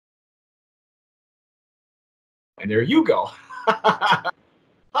And there you go.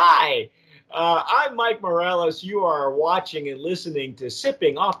 Hi, I'm Mike Morales. You are watching and listening to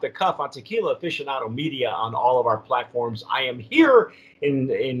Sipping Off the Cuff on Tequila Aficionado Media on all of our platforms. I am here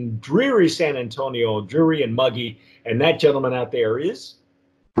in dreary San Antonio, dreary and muggy, and that gentleman out there is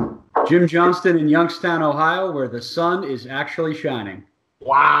Jim Johnston in Youngstown, Ohio, where the sun is actually shining.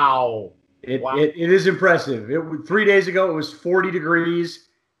 Wow. It is impressive. 3 days ago, it was 40 degrees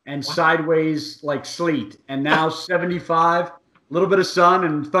and sideways like sleet, and now 75, a little bit of sun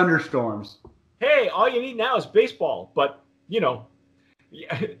and thunderstorms. Hey, all you need now is baseball. But, we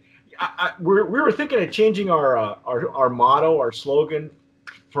were thinking of changing our motto, our slogan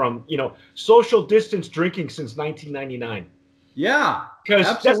from, social distance drinking since 1999. Yeah,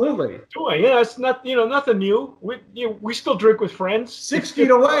 absolutely. It's not, nothing new. We still drink with friends. 6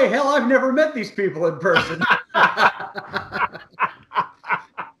 feet away. Hell, I've never met these people in person.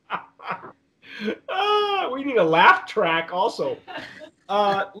 We need a laugh track also.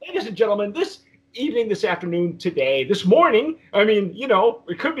 Ladies and gentlemen, this evening, this afternoon, today, this morning,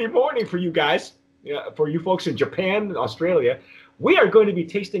 it could be morning for you guys, for you folks in Japan and Australia, we are going to be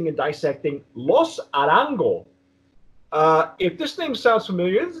tasting and dissecting Los Arango. If this name sounds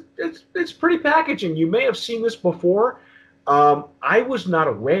familiar, it's pretty packaging. You may have seen this before. I was not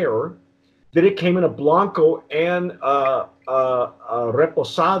aware that it came in a Blanco and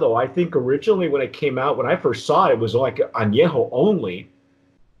Reposado. I think originally when it came out, when I first saw it, it was like Añejo only.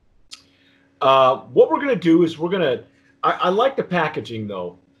 What we're going to do is I like the packaging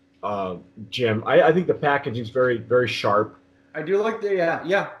though, Jim. I think the packaging is very, very sharp. I do like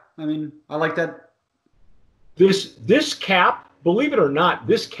yeah. I like that. This cap, believe it or not,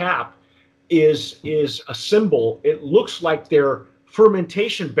 this cap is a symbol. It looks like they're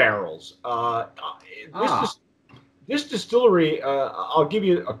fermentation barrels. This distillery, I'll give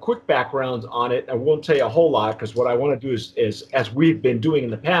you a quick background on it. I won't tell you a whole lot because what I want to do is, as we've been doing in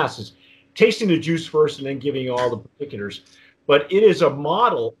the past, is tasting the juice first and then giving you all the particulars. But it is a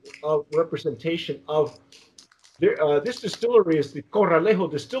model of representation of this distillery is the Corralejo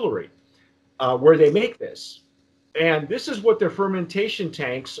Distillery, where they make this. And this is what their fermentation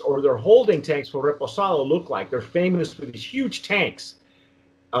tanks or their holding tanks for Reposado look like. They're famous for these huge tanks,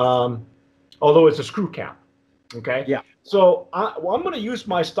 although it's a screw cap. Okay. Yeah. So I'm going to use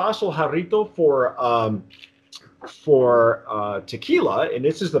my Stasel Jarrito for tequila, and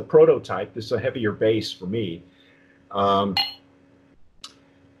this is the prototype. This is a heavier base for me, and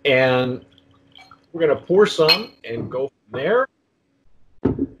we're going to pour some and go from there.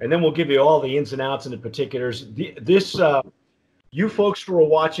 And then we'll give you all the ins and outs and the particulars. You folks who are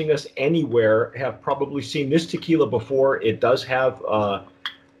watching us anywhere have probably seen this tequila before. It does have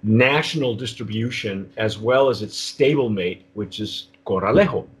national distribution as well as its stablemate, which is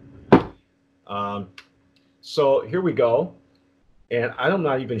Corralejo. So here we go. And I'm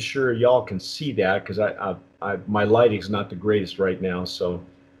not even sure y'all can see that because my lighting is not the greatest right now. So.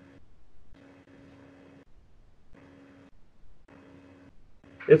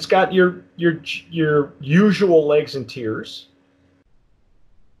 It's got your usual legs and tears.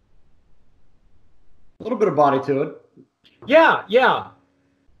 A little bit of body to it. Yeah.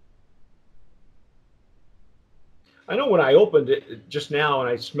 I know when I opened it just now and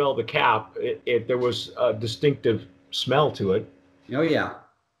I smelled the cap, there was a distinctive smell to it. Oh, yeah.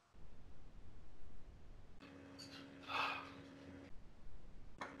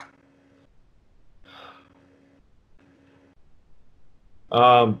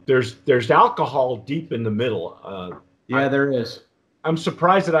 There's alcohol deep in the middle. There is. I'm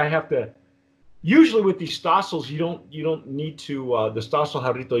surprised that I have to. Usually with these Stasels, you don't need to the Stasel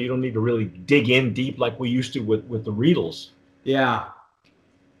Jarrito. You don't need to really dig in deep like we used to with the Riedels. Yeah.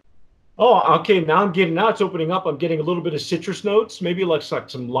 Oh, okay. Now it's opening up. I'm getting a little bit of citrus notes, maybe like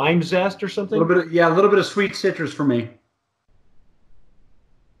some lime zest or something. A little bit of sweet citrus for me.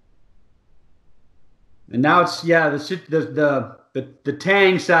 And now it's the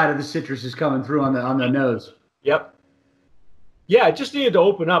tang side of the citrus is coming through on the nose. Yep. Yeah, it just needed to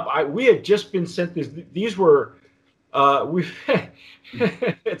open up. We had just been sent these. These were,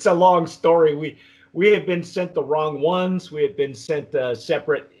 it's a long story. We had been sent the wrong ones. We had been sent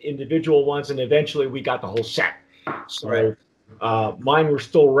separate individual ones, and eventually we got the whole set. So mine were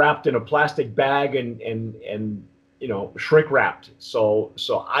still wrapped in a plastic bag and shrink wrapped. So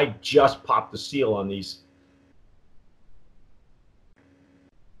I just popped the seal on these.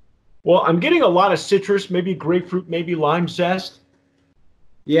 Well, I'm getting a lot of citrus, maybe grapefruit, maybe lime zest.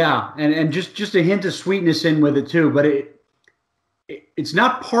 Yeah, and just a hint of sweetness in with it too, but it's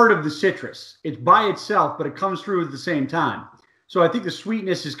not part of the citrus. It's by itself, but it comes through at the same time. So I think the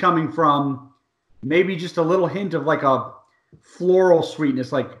sweetness is coming from maybe just a little hint of like a floral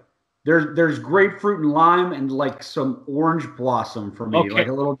sweetness. Like there's grapefruit and lime and like some orange blossom for me. Okay. Like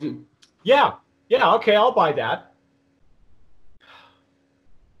a little. Yeah. Yeah. Okay. I'll buy that.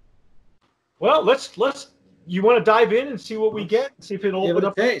 Well, let's. You want to dive in and see what we get? See if it'll open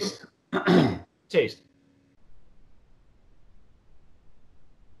up. Taste. Taste.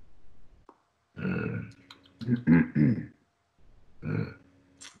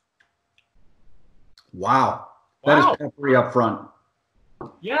 Wow. That is peppery up front.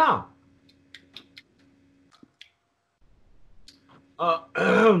 Yeah.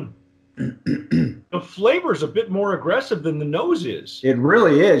 The flavor is a bit more aggressive than the nose is. It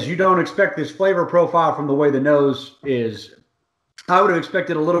really is. You don't expect this flavor profile from the way the nose is. I would have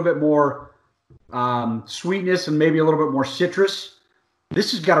expected a little bit more sweetness and maybe a little bit more citrus.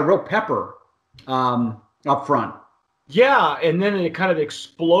 This has got a real pepper up front. Yeah, and then it kind of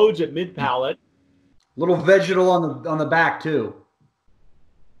explodes at mid palate. Little vegetal on the back too.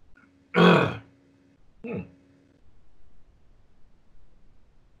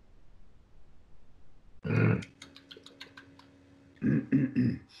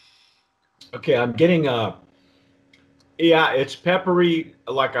 Okay, I'm getting yeah, it's peppery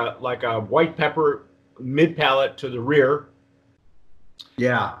like a white pepper mid palate to the rear.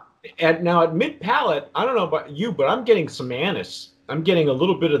 Yeah. And now at mid palate, I don't know about you, but I'm getting some anise. I'm getting a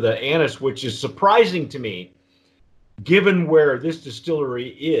little bit of the anise, which is surprising to me, given where this distillery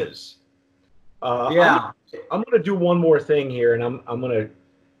is. Yeah. I'm going to do one more thing here, and I'm going to,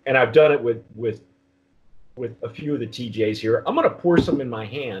 and I've done it with a few of the TJs here. I'm going to pour some in my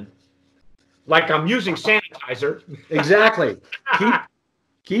hand, like I'm using sanitizer. Exactly.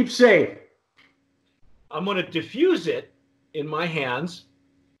 Keep safe. I'm going to diffuse it in my hands.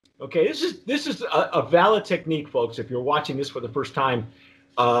 Okay, this is a valid technique, folks. If you're watching this for the first time,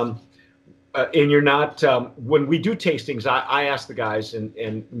 and you're not, when we do tastings, I ask the guys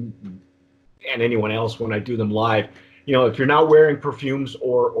and anyone else when I do them live, you know, if you're not wearing perfumes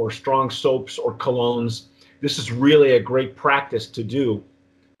or strong soaps or colognes, this is really a great practice to do.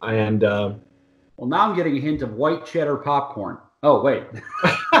 And well, now I'm getting a hint of white cheddar popcorn. Oh wait.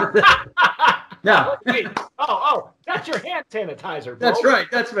 No. Wait. Oh, that's your hand sanitizer, bro. That's right.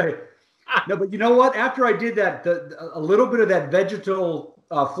 That's right. No, but you know what? After I did that, a little bit of that vegetal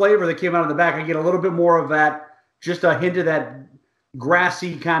flavor that came out of the back, I get a little bit more of that, just a hint of that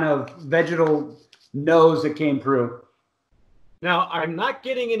grassy kind of vegetal nose that came through. Now, I'm not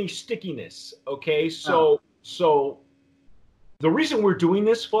getting any stickiness, okay? So the reason we're doing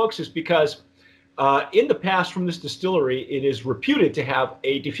this, folks, is because in the past from this distillery, it is reputed to have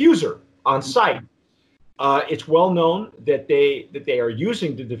a diffuser on site. It's well known that they are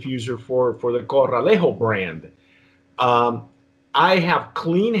using the diffuser for the Corralejo brand. I have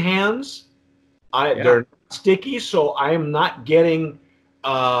clean hands. They're sticky, so I am not getting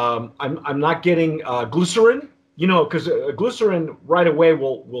I'm not getting glycerin. You know, because glycerin right away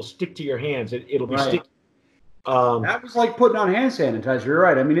will stick to your hands. It'll be sticky. That was like putting on hand sanitizer. You're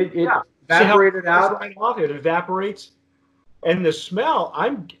right. I mean, it evaporated out. Right off, it evaporates, and the smell.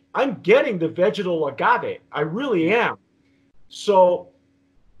 I'm getting the vegetal agave. I really am. So,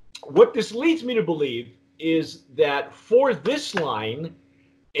 what this leads me to believe is that for this line,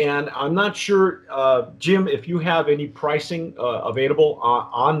 and I'm not sure, Jim, if you have any pricing available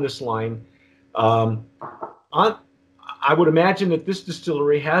on this line. I would imagine that this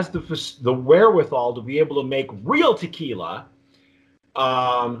distillery has the wherewithal to be able to make real tequila.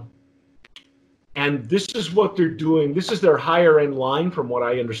 And this is what they're doing. This is their higher end line from what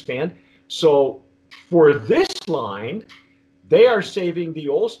I understand. So for this line, they are saving the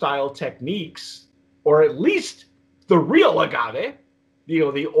old style techniques, or at least the real agave, the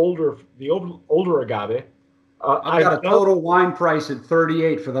older agave. I've got a total wine price at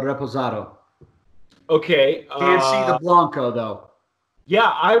 $38 for the Reposado. Okay. Can't see the Blanco though.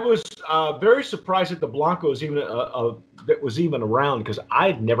 Yeah, I was very surprised that the Blanco was even around because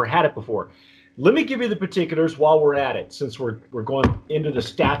I'd never had it before. Let me give you the particulars while we're at it, since we're going into the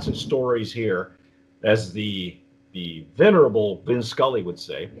stats and stories here, as the venerable Vin Scully would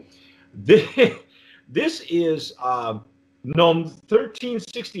say. This is Nom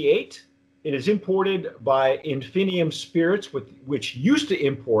 1368. It is imported by Infinium Spirits, which used to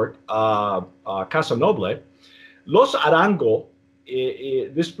import Casa Noble. Los Arango,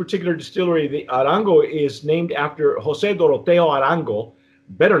 this particular distillery, the Arango, is named after Jose Doroteo Arango,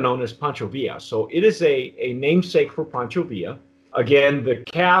 better known as Pancho Villa. So it is a namesake for Pancho Villa. Again, the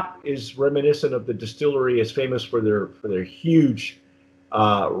cap is reminiscent of the distillery, is famous for their huge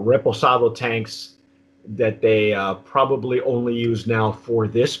reposado tanks. that they probably only use now for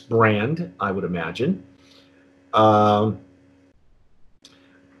this brand, I would imagine.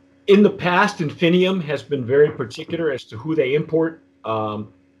 In the past, Infinium has been very particular as to who they import.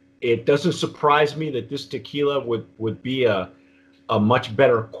 It doesn't surprise me that this tequila would be a much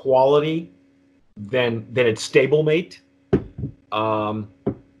better quality than its stablemate. I've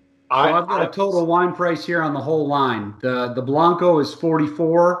got a total wine price here on the whole line. The Blanco is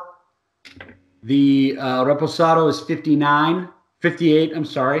 44. The Reposado is 58, I'm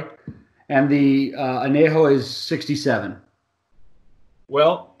sorry. And the Añejo is 67.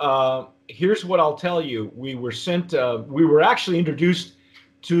 Well, here's what I'll tell you. We were actually introduced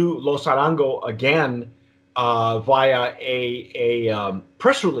to Los Arango again via a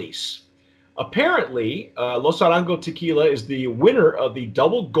press release. Apparently, Los Arango Tequila is the winner of the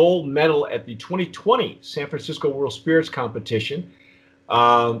double gold medal at the 2020 San Francisco World Spirits Competition.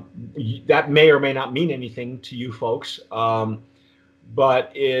 That may or may not mean anything to you folks,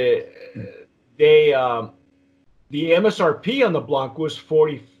 but the MSRP on the Blanc was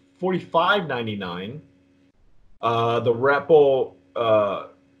 $45.99. The Repo,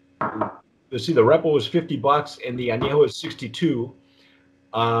 let's see, the Repo was $50, and the Añejo is $62.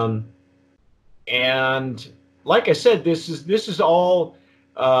 And like I said, this is all.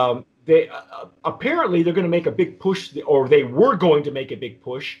 They apparently they're going to make a big push, or they were going to make a big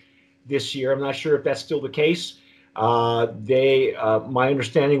push this year. I'm not sure if that's still the case. My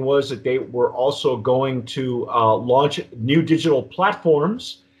understanding was that they were also going to launch new digital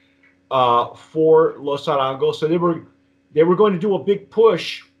platforms for Los Arango. So they were going to do a big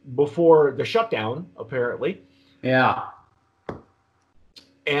push before the shutdown, apparently. Yeah.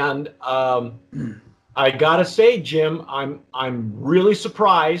 And I gotta say, Jim, I'm really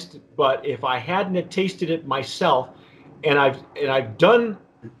surprised. But if I hadn't tasted it myself, and I've done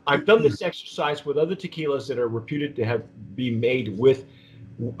this exercise with other tequilas that are reputed to have been made with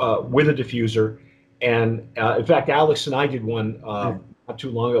a diffuser, and in fact, Alex and I did one not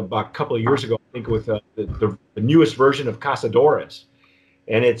too long, about a couple of years ago, I think, with the newest version of Cazadores,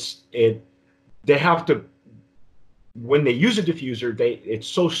 and they have to. When they use a diffuser, it's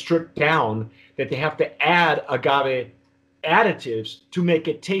so stripped down that they have to add agave additives to make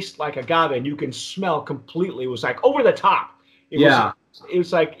it taste like agave, and you can smell completely. It was like over the top.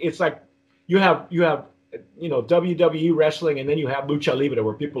 It's like you have WWE wrestling, and then you have lucha libre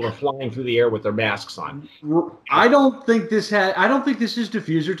where people are flying through the air with their masks on. I don't think this is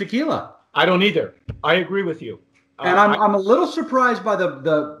diffuser tequila. I don't either. I agree with you. And I'm a little surprised by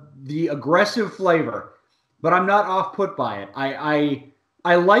the aggressive flavor. But I'm not off put by it.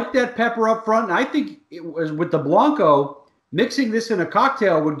 I like that pepper up front, and I think it was with the Blanco, mixing this in a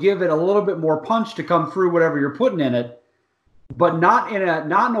cocktail would give it a little bit more punch to come through whatever you're putting in it, but not in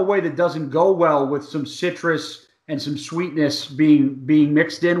a way that doesn't go well with some citrus and some sweetness being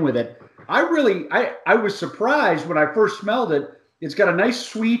mixed in with it. I was surprised when I first smelled it. It's got a nice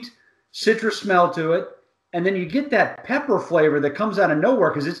sweet citrus smell to it, and then you get that pepper flavor that comes out of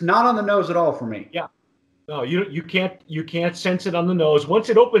nowhere because it's not on the nose at all for me. Yeah. No, you can't sense it on the nose. Once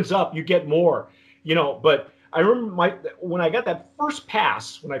it opens up, you get more, But I remember when I got that first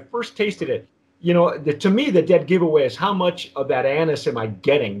pass, when I first tasted it, to me the dead giveaway is how much of that anise am I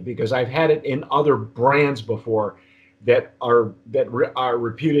getting, because I've had it in other brands before that are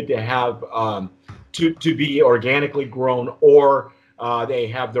reputed to have to be organically grown, or they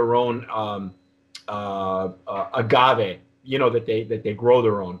have their own agave, that they grow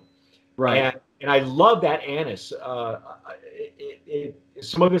their own. Right. And I love that anise.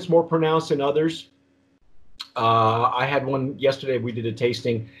 Some of it's more pronounced than others. I had one yesterday. We did a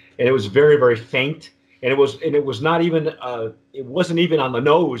tasting, and it was very, very faint. And it was not even. It wasn't even on the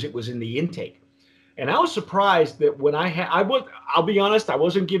nose. It was in the intake. And I was surprised that when I'll be honest, I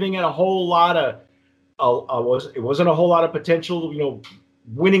wasn't giving it a whole lot of. It wasn't a whole lot of potential.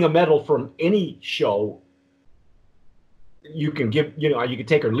 Winning a medal from any show. You can give. You can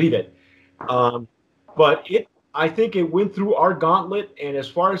take or leave it. But I think it went through our gauntlet, and as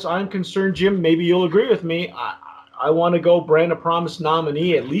far as I'm concerned, Jim, maybe you'll agree with me. I want to go Brand of Promise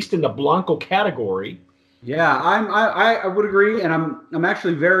nominee, at least in the Blanco category. Yeah, I would agree, and I'm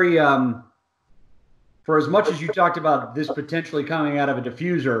actually very for as much as you talked about this potentially coming out of a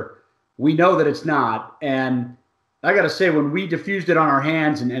diffuser, we know that it's not. And I got to say, when we diffused it on our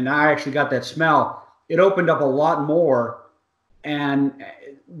hands, and I actually got that smell, it opened up a lot more. And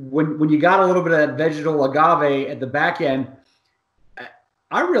when you got a little bit of that vegetal agave at the back end,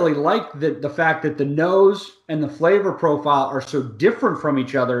 I really like the fact that the nose and the flavor profile are so different from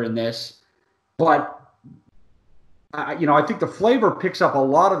each other in this. But I think the flavor picks up a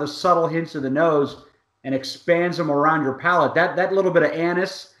lot of the subtle hints of the nose and expands them around your palate. That little bit of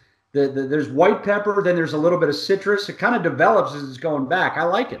anise, there's white pepper, then there's a little bit of citrus. It kind of develops as it's going back. I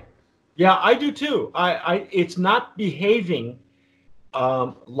like it. Yeah, I do too. It's not behaving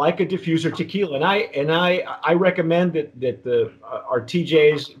like a diffuser tequila, and I recommend that our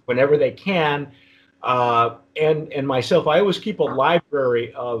TJs, whenever they can, and myself, I always keep a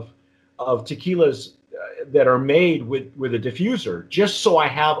library of tequilas that are made with a diffuser, just so I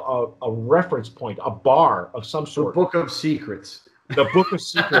have a reference point, a bar of some sort. The Book of Secrets. The Book of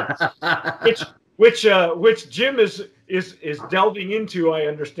Secrets, which Jim is delving into. I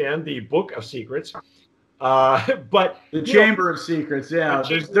understand the Book of Secrets, but the Chamber of Secrets. Yeah,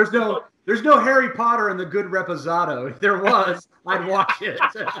 there's no Harry Potter in the Good Reposado. If there was, I'd watch it.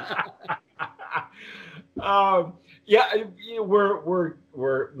 Yeah, we're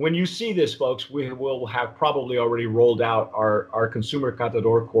when you see this, folks, we will have probably already rolled out our consumer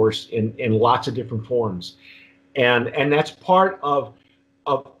catador course in lots of different forms, and that's part of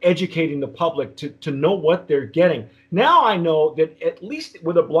educating the public to know what they're getting. Now I know that at least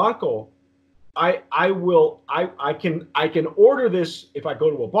with a Blanco, I can order this if I go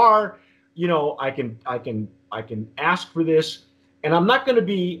to a bar. You know, I can ask for this, and I'm not going to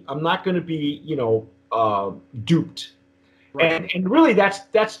be duped. Right. And really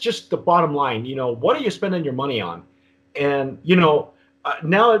that's just the bottom line. You know, what are you spending your money on? And now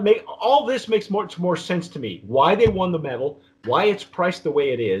all this makes much more sense to me. Why they won the medal, why it's priced the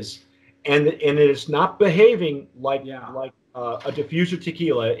way it is, and it's not behaving like a diffuser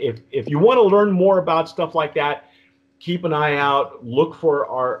tequila. If you want to learn more about stuff like that, keep an eye out. Look for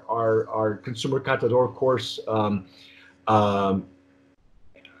our consumer catador course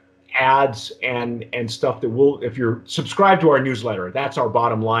ads and stuff that will, if you're subscribed to our newsletter, that's our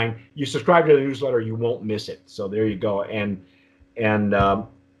bottom line. You subscribe to the newsletter, you won't miss it. So there you go. And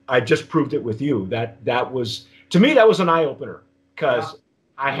I just proved it with you. That was, to me, that was an eye opener, because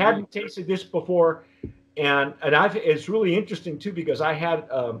I hadn't tasted this before. And it's really interesting too, because I had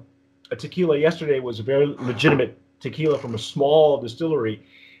a tequila yesterday. It was a very legitimate tequila from a small distillery,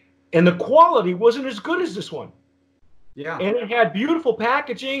 and the quality wasn't as good as this one. Yeah. And it had beautiful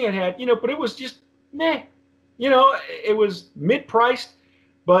packaging. It had, but it was just meh. It was mid-priced.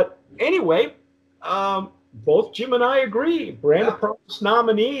 But anyway, both Jim and I agree. Brand of Promise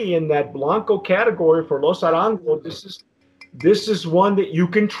nominee in that Blanco category for Los Arangos. This is one that you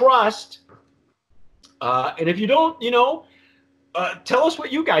can trust. And if you don't, tell us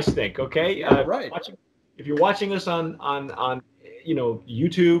what you guys think. Okay. Yeah, right. If you're watching us on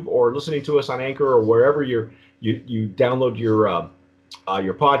YouTube, or listening to us on Anchor, or wherever you download your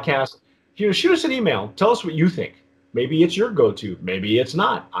podcast, shoot us an email. Tell us what you think. Maybe it's your go-to. Maybe it's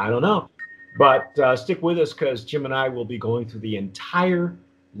not. I don't know. But stick with us, because Jim and I will be going through the entire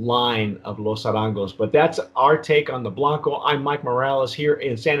line of Los Arangos. But that's our take on the Blanco. I'm Mike Morales here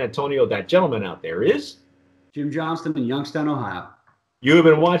in San Antonio. That gentleman out there is Jim Johnston in Youngstown, Ohio. You have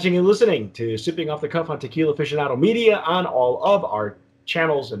been watching and listening to Sipping Off the Cuff on Tequila Aficionado Media on all of our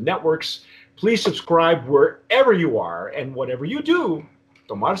channels and networks. Please subscribe wherever you are, and whatever you do,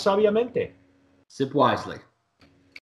 tomar sabiamente. Sip wisely.